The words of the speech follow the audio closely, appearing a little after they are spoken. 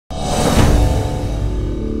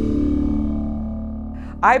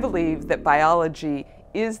I believe that biology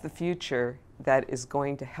is the future that is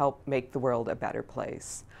going to help make the world a better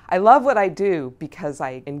place. I love what I do because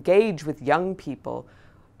I engage with young people,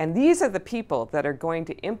 and these are the people that are going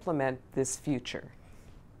to implement this future.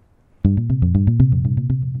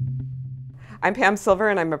 I'm Pam Silver,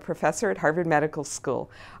 and I'm a professor at Harvard Medical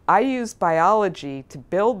School. I use biology to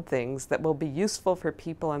build things that will be useful for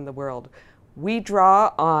people in the world. We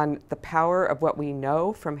draw on the power of what we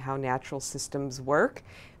know from how natural systems work,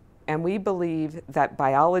 and we believe that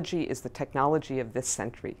biology is the technology of this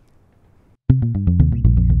century.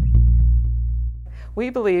 We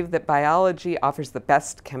believe that biology offers the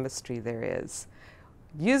best chemistry there is.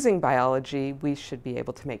 Using biology, we should be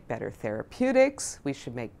able to make better therapeutics, we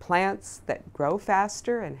should make plants that grow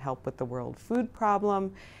faster and help with the world food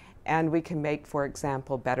problem, and we can make, for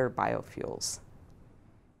example, better biofuels.